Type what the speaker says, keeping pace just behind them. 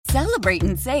Celebrate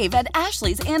and save at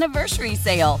Ashley's Anniversary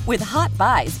Sale. With Hot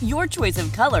Buys, your choice of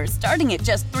colors starting at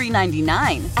just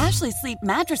 $3.99. Ashley Sleep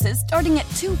mattresses starting at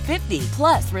 $2.50.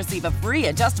 Plus, receive a free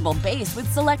adjustable base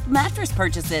with select mattress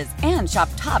purchases. And shop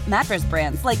top mattress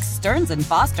brands like Stearns &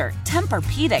 Foster,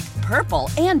 Tempur-Pedic, Purple,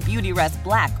 and Beautyrest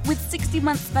Black with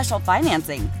 60-month special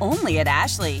financing. Only at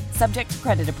Ashley. Subject to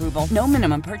credit approval. No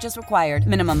minimum purchase required.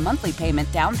 Minimum monthly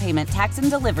payment, down payment, tax, and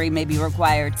delivery may be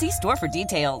required. See store for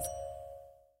details.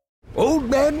 Old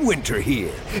Man Winter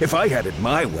here. If I had it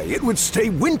my way, it would stay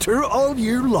winter all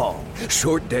year long.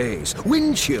 Short days,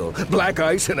 wind chill, black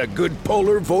ice, and a good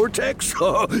polar vortex.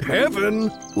 Oh,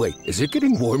 heaven. Wait, is it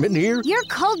getting warm in here? Your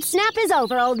cold snap is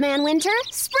over, Old Man Winter.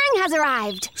 Spring has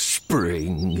arrived.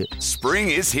 Spring.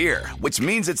 Spring is here, which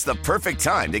means it's the perfect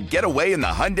time to get away in the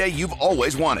Hyundai you've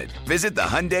always wanted. Visit the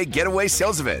Hyundai Getaway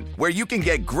Sales Event, where you can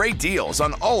get great deals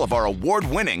on all of our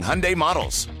award-winning Hyundai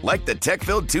models, like the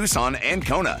tech-filled Tucson and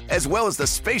Kona, as well as the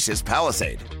spacious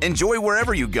Palisade. Enjoy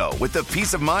wherever you go with the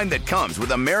peace of mind that comes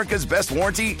with America's best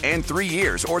warranty and 3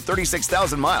 years or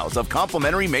 36,000 miles of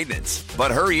complimentary maintenance.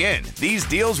 But hurry in, these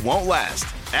deals won't last.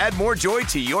 Add more joy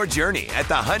to your journey at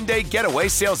the Hyundai Getaway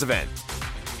Sales Event.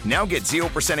 Now get 0%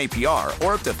 APR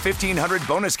or up to $1,500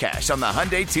 bonus cash on the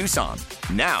Hyundai Tucson.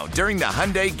 Now, during the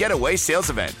Hyundai Getaway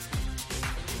Sales Event.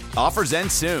 Offers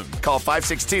end soon. Call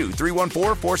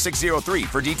 562-314-4603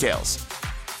 for details.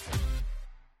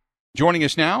 Joining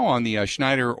us now on the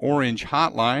Schneider Orange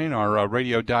Hotline, our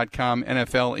Radio.com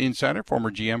NFL insider, former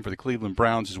GM for the Cleveland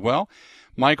Browns as well.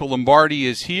 Michael Lombardi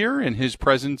is here, and his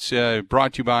presence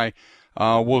brought to you by,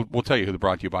 we'll tell you who the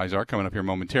brought to you bys are coming up here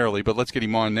momentarily, but let's get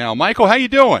him on now. Michael, how you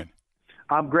doing?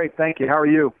 I'm great, thank you. How are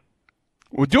you?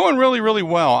 We're doing really, really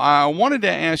well. I wanted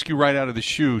to ask you right out of the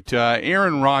chute,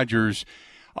 Aaron Rodgers,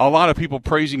 a lot of people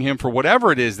praising him for whatever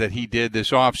it is that he did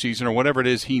this offseason or whatever it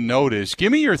is he noticed.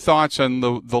 Give me your thoughts on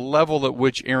the level at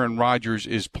which Aaron Rodgers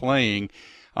is playing,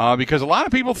 because a lot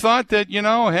of people thought that,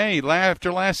 hey,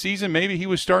 after last season, maybe he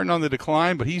was starting on the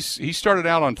decline, but he started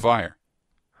out on fire.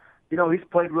 He's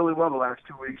played really well the last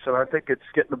 2 weeks, so I think it's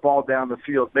getting the ball down the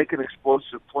field, making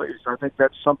explosive plays. I think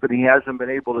that's something he hasn't been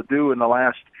able to do in the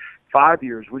last 5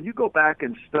 years. When you go back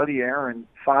and study Aaron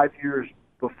 5 years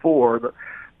before,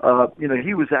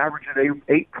 he was averaging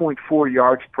 8.4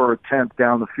 yards per attempt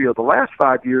down the field. The last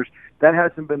 5 years, that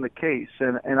hasn't been the case.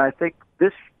 And I think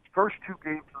this first 2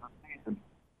 games of the season,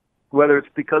 whether it's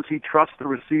because he trusts the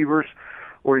receivers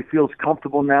or he feels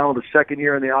comfortable now in the second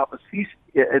year in the offense, he's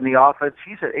at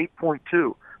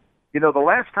 8.2. The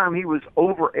last time he was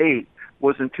over 8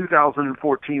 was in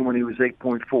 2014 when he was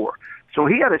 8.4. So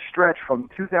he had a stretch from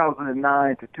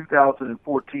 2009 to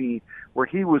 2014 where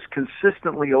he was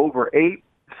consistently over 8.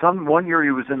 One year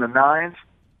he was in the 9s,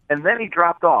 and then he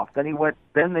dropped off. Then he went.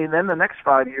 Then the next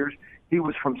 5 years he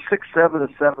was from 6.7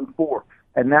 to 7.4,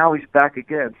 and now he's back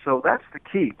again. So that's the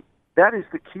key. That is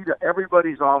the key to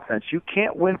everybody's offense. You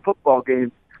can't win football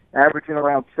games averaging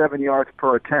around 7 yards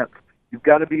per attempt. You've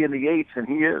got to be in the 8s, and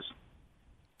he is.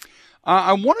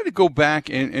 I wanted to go back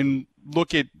and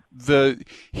look at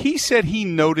he said he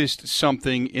noticed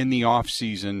something in the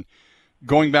offseason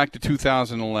going back to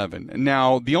 2011.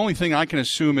 Now, the only thing I can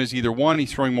assume is either one,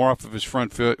 he's throwing more off of his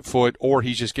front foot, or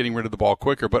he's just getting rid of the ball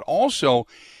quicker. But also,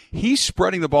 he's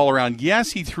spreading the ball around.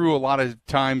 Yes, he threw a lot of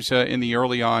times in the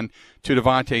early on to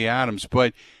Davante Adams,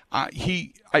 but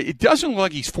it doesn't look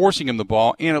like he's forcing him the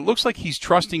ball, and it looks like he's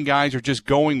trusting guys or just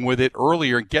going with it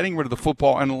earlier, getting rid of the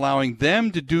football, and allowing them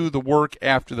to do the work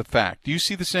after the fact. Do you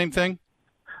see the same thing?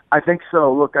 I think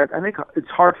so. Look, I think it's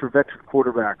hard for veteran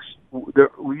quarterbacks,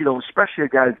 especially a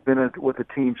guy who's been with the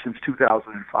team since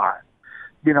 2005.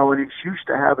 And he's used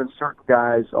to having certain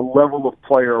guys, a level of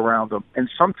player around them. And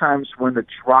sometimes when the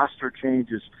roster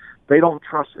changes, they don't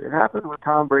trust it. It happened with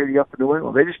Tom Brady up in New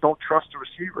England. They just don't trust the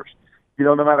receivers.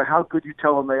 No matter how good you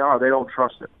tell them they are, they don't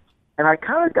trust it. And I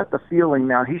kind of got the feeling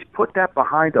now he's put that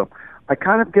behind him. I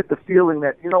kind of get the feeling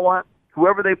that,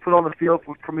 whoever they put on the field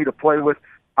for me to play with,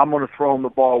 I'm going to throw him the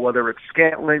ball, whether it's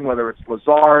Scantling, whether it's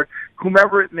Lazard,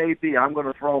 whomever it may be, I'm going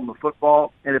to throw him the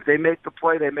football. And if they make the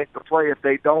play, they make the play. If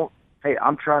they don't, hey,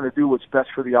 I'm trying to do what's best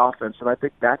for the offense. And I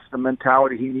think that's the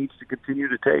mentality he needs to continue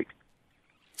to take.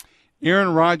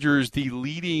 Aaron Rodgers, the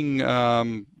leading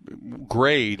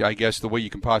grade, I guess the way you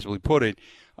can possibly put it,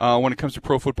 when it comes to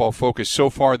Pro Football Focus so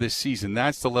far this season.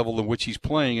 That's the level in which he's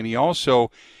playing. And he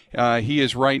also he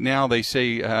is right now, they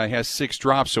say, has 6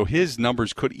 drops, so his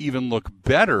numbers could even look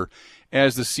better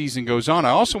as the season goes on. I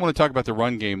also want to talk about the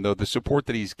run game, though, the support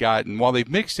that he's gotten. While they've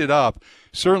mixed it up,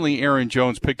 certainly Aaron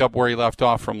Jones picked up where he left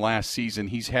off from last season.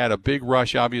 He's had a big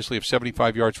rush, obviously, of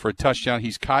 75 yards for a touchdown.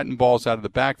 He's caught balls out of the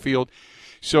backfield.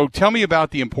 So tell me about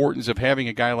the importance of having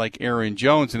a guy like Aaron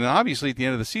Jones. And then obviously at the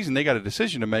end of the season, they got a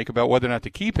decision to make about whether or not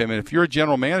to keep him. And if you're a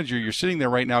general manager, you're sitting there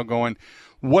right now going,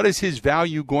 what is his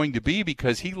value going to be?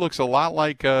 Because he looks a lot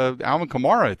like Alvin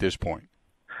Kamara at this point.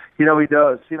 He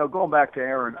does. Going back to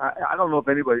Aaron, I don't know if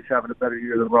anybody's having a better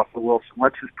year than Russell Wilson.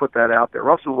 Let's just put that out there.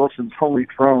 Russell Wilson's only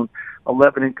thrown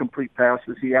 11 incomplete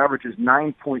passes. He averages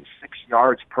 9.6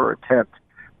 yards per attempt,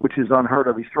 which is unheard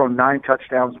of. He's thrown 9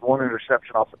 touchdowns, 1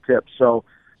 interception off a tip. So,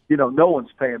 no one's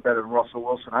playing better than Russell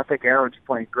Wilson. I think Aaron's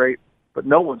playing great, but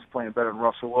no one's playing better than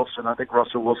Russell Wilson. I think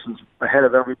Russell Wilson's ahead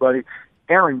of everybody.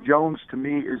 Aaron Jones, to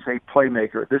me, is a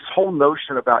playmaker. This whole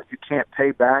notion about you can't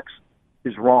pay backs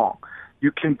is wrong.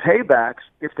 You can pay backs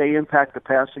if they impact the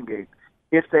passing game,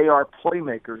 if they are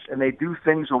playmakers and they do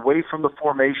things away from the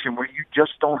formation where you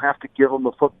just don't have to give them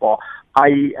the football,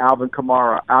 i.e. Alvin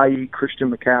Kamara, i.e.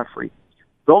 Christian McCaffrey.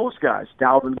 Those guys,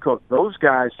 Dalvin Cook, those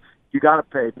guys you got to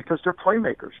pay because they're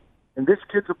playmakers. And this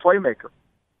kid's a playmaker.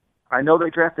 I know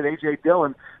they drafted A.J.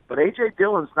 Dillon, but A.J.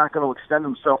 Dillon's not going to extend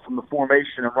himself from the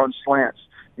formation and run slants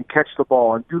and catch the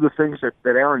ball and do the things that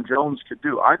Aaron Jones could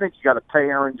do. I think you got to pay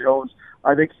Aaron Jones.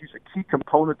 I think he's a key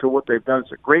component to what they've done.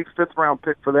 It's a great fifth-round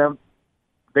pick for them.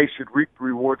 They should reap the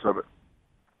rewards of it.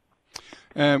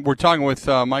 And we're talking with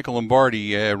Michael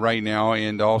Lombardi right now,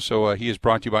 and also he is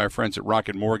brought to you by our friends at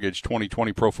Rocket Mortgage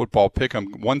 2020 Pro Football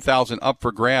Pick'em. 1,000 up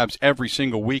for grabs every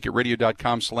single week at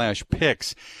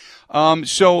radio.com/picks.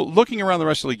 So looking around the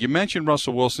rest of the league, you mentioned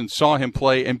Russell Wilson, saw him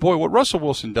play, and boy, what Russell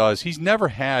Wilson does, he's never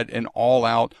had an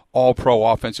all-out, all-pro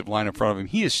offensive line in front of him.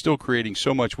 He is still creating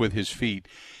so much with his feet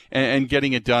and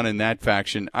getting it done in that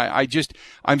faction.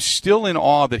 I'm still in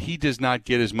awe that he does not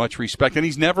get as much respect, and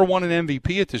he's never won an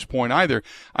MVP at this point either.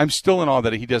 I'm still in awe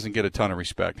that he doesn't get a ton of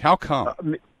respect. How come?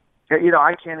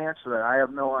 I can't answer that. I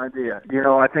have no idea.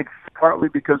 I think partly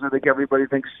because I think everybody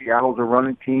thinks Seattle's a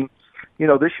running team.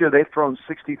 This year they've thrown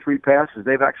 63 passes.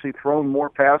 They've actually thrown more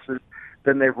passes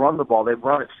than they've run the ball. They've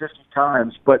run it 50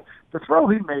 times. But the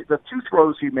 2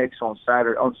 throws he makes on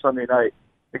Sunday night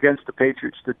against the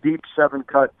Patriots, the deep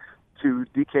 7-cut to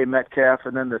DK Metcalf,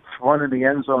 and then the run in the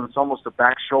end zone, it's almost a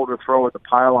back shoulder throw at the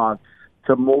pylon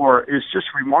to Moore, is just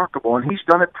remarkable. And he's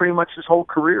done it pretty much his whole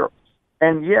career.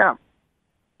 And,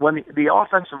 when the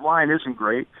offensive line isn't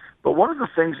great, but one of the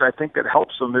things I think that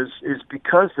helps them is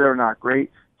because they're not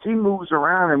great, he moves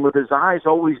around, and with his eyes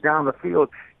always down the field,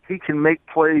 he can make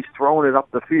plays throwing it up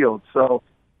the field. So,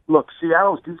 look,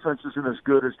 Seattle's defense isn't as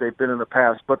good as they've been in the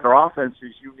past, but their offense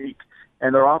is unique,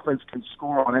 and their offense can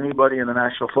score on anybody in the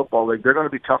National Football League. They're going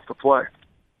to be tough to play.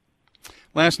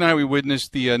 Last night we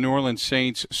witnessed the New Orleans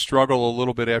Saints struggle a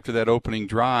little bit after that opening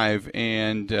drive,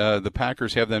 and the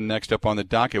Packers have them next up on the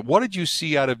docket. What did you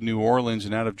see out of New Orleans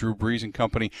and out of Drew Brees and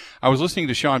company? I was listening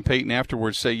to Sean Payton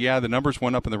afterwards say, the numbers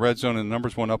went up in the red zone and the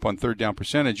numbers went up on third down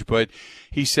percentage, but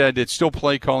he said it's still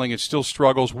play calling, it's still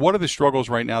struggles. What are the struggles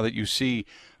right now that you see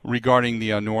regarding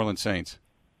the New Orleans Saints?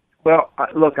 Well,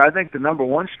 look, I think the number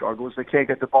one struggle is they can't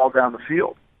get the ball down the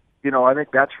field. I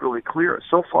think that's really clear.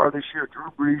 So far this year, Drew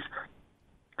Brees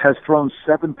has thrown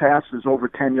 7 passes over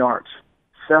 10 yards.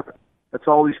 7. That's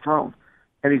all he's thrown.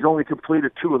 And he's only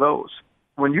completed 2 of those.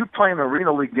 When you play an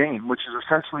Arena League game, which is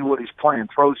essentially what he's playing,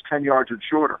 throws 10 yards and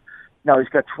shorter. Now, he's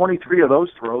got 23 of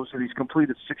those throws, and he's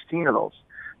completed 16 of those.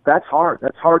 That's hard.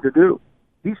 That's hard to do.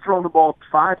 He's thrown the ball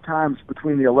 5 times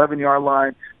between the 11-yard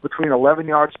line. Between 11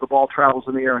 yards, the ball travels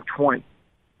in the air, and 20.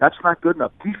 That's not good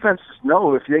enough. Defenses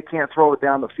know if they can't throw it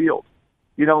down the field.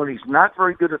 And he's not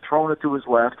very good at throwing it to his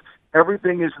left.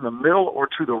 Everything is in the middle or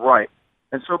to the right.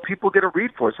 And so people get a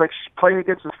read for it. It's like playing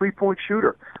against a three-point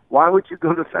shooter. Why would you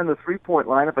go defend the three-point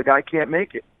line if a guy can't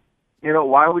make it?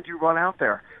 Why would you run out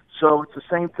there? So it's the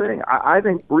same thing. I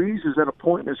think Brees is at a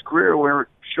point in his career where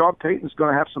Sean Payton's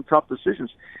going to have some tough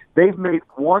decisions. They've made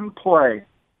one play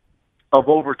of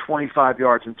over 25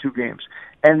 yards in 2 games.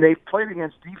 And they've played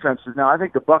against defenses. Now, I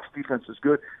think the Bucs defense is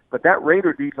good, but that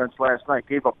Raider defense last night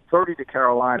gave up 30 to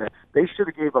Carolina. They should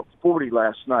have gave up 40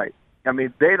 last night. I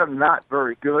mean, they're not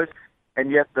very good,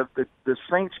 and yet the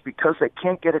Saints, because they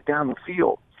can't get it down the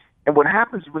field. And what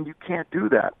happens when you can't do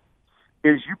that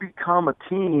is you become a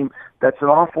team that's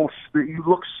you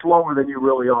look slower than you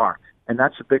really are, and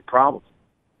that's a big problem.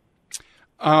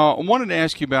 I wanted to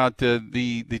ask you about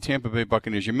the Tampa Bay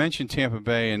Buccaneers. You mentioned Tampa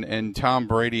Bay and Tom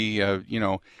Brady,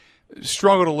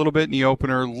 struggled a little bit in the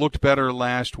opener, looked better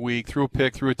last week, threw a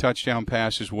pick, threw a touchdown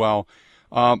pass as well.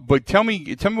 But tell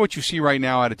me what you see right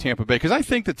now out of Tampa Bay, because I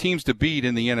think the teams to beat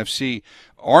in the NFC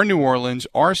are New Orleans,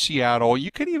 are Seattle.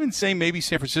 You could even say maybe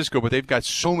San Francisco, but they've got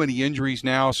so many injuries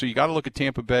now. So you got to look at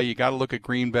Tampa Bay. You got to look at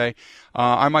Green Bay.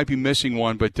 I might be missing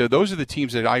one, but those are the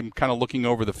teams that I'm kind of looking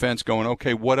over the fence going,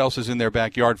 okay, what else is in their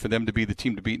backyard for them to be the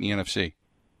team to beat in the NFC?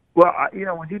 Well,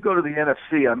 when you go to the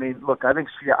NFC, I mean, look, I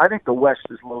think the West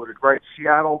is loaded, right?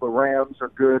 Seattle, the Rams are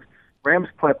good. Rams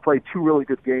play two really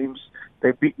good games.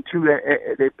 They've beaten two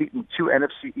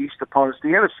NFC East opponents. The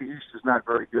NFC East is not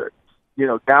very good.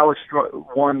 Dallas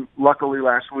won luckily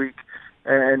last week,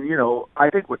 and I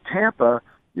think with Tampa,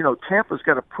 Tampa's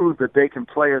got to prove that they can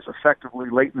play as effectively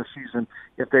late in the season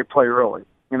if they play early.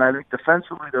 And I think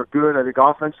defensively they're good. I think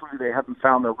offensively they haven't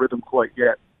found their rhythm quite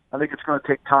yet. I think it's going to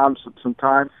take Tom some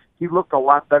time. He looked a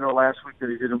lot better last week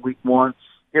than he did in week one.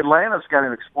 Atlanta's got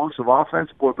an explosive offense,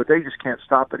 boy, but they just can't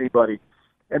stop anybody.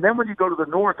 And then when you go to the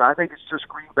north, I think it's just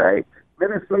Green Bay.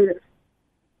 Minnesota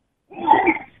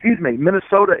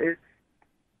is...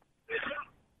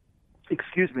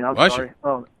 Excuse me, I'm sorry.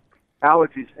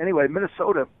 Allergies. Anyway,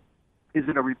 Minnesota is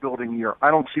in a rebuilding year. I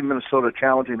don't see Minnesota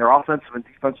challenging. Their offensive and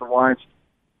defensive lines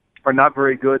are not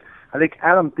very good. I think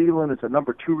Adam Thielen is a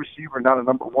number 2 receiver, not a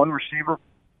number 1 receiver.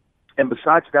 And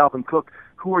besides Dalvin Cook,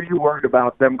 who are you worried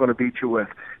about them going to beat you with?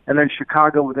 And then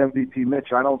Chicago with MVP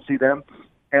Mitch, I don't see them.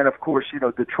 And, of course,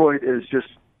 Detroit is just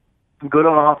good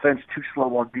on offense, too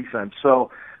slow on defense.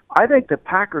 So I think the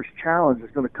Packers' challenge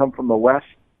is going to come from the West,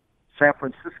 San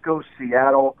Francisco,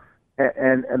 Seattle,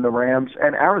 and the Rams.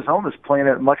 And Arizona's playing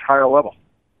at a much higher level.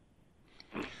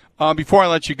 Before I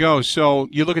let you go, so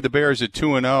you look at the Bears at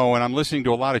 2-0, and I'm listening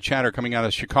to a lot of chatter coming out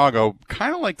of Chicago,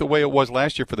 kind of like the way it was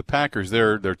last year for the Packers.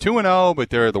 They're 2-0, but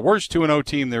they're the worst 2-0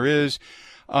 team there is.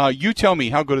 You tell me,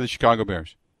 how good are the Chicago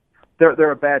Bears?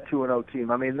 They're a bad 2-0 team.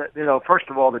 I mean, first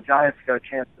of all, the Giants got a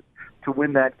chance to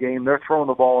win that game. They're throwing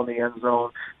the ball in the end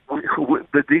zone.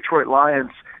 The Detroit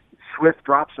Lions, Swift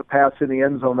drops a pass in the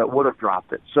end zone that would have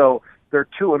dropped it. So they're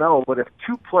 2-0, but if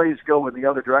 2 plays go in the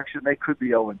other direction, they could be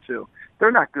 0-2.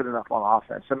 They're not good enough on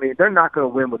offense. I mean, they're not going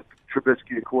to win with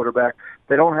Trubisky at quarterback.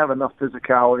 They don't have enough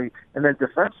physicality. And then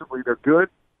defensively, they're good,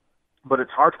 but it's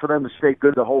hard for them to stay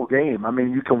good the whole game. I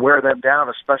mean, you can wear them down,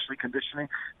 especially conditioning.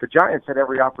 The Giants had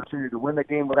every opportunity to win the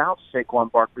game without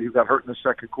Saquon Barkley, who got hurt in the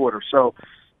second quarter. So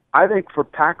I think for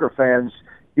Packer fans,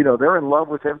 they're in love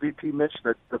with MVP Mitch,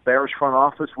 the Bears front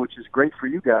office, which is great for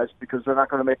you guys because they're not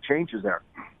going to make changes there.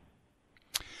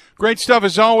 Great stuff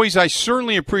as always. I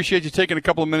certainly appreciate you taking a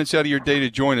couple of minutes out of your day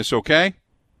to join us, okay?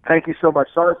 Thank you so much.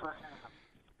 Sorry for...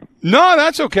 No,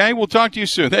 that's okay. We'll talk to you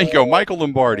soon. There you go. Michael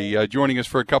Lombardi joining us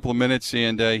for a couple of minutes,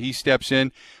 and he steps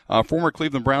in. Former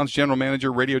Cleveland Browns general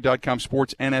manager, Radio.com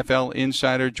Sports NFL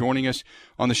Insider, joining us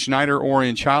on the Schneider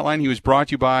Orange Hotline. He was brought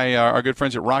to you by our good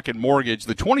friends at Rocket Mortgage.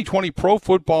 The 2020 Pro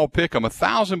Football Pick'em,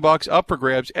 $1,000 up for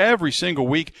grabs every single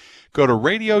week. Go to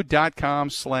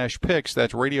radio.com/picks.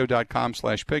 That's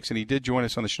radio.com/picks. And he did join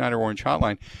us on the Schneider Orange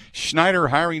Hotline. Schneider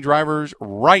hiring drivers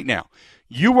right now.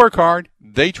 You work hard.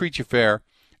 They treat you fair.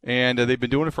 And they've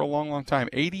been doing it for a long, long time,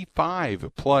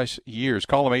 85-plus years.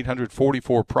 Call them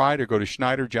 844-PRIDE or go to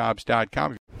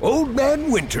SchneiderJobs.com. Old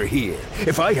Man Winter here.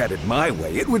 If I had it my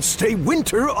way, it would stay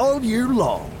winter all year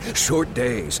long. Short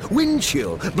days, wind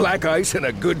chill, black ice, and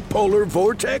a good polar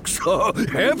vortex. Oh,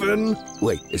 heaven.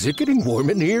 Wait, is it getting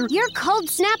warm in here? Your cold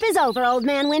snap is over, Old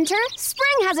Man Winter.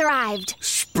 Spring has arrived.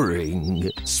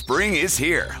 Spring. Spring is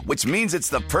here, which means it's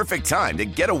the perfect time to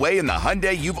get away in the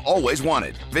Hyundai you've always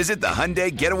wanted. Visit the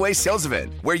Hyundai Getaway Sales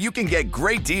Event, where you can get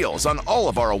great deals on all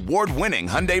of our award-winning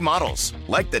Hyundai models,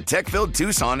 like the tech-filled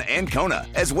Tucson and Kona,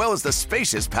 as well as the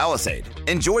spacious Palisade.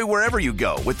 Enjoy wherever you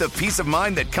go with the peace of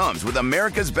mind that comes with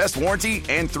America's best warranty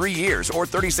and 3 years or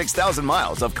 36,000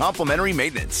 miles of complimentary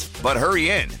maintenance. But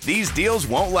hurry in, these deals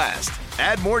won't last.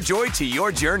 Add more joy to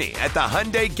your journey at the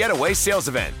Hyundai Getaway Sales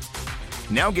Event.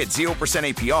 Now get 0%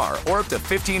 APR or up to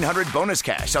 $1,500 bonus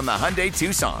cash on the Hyundai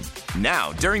Tucson.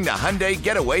 Now, during the Hyundai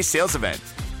Getaway Sales Event.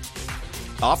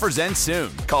 Offers end soon.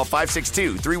 Call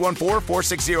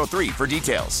 562-314-4603 for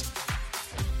details.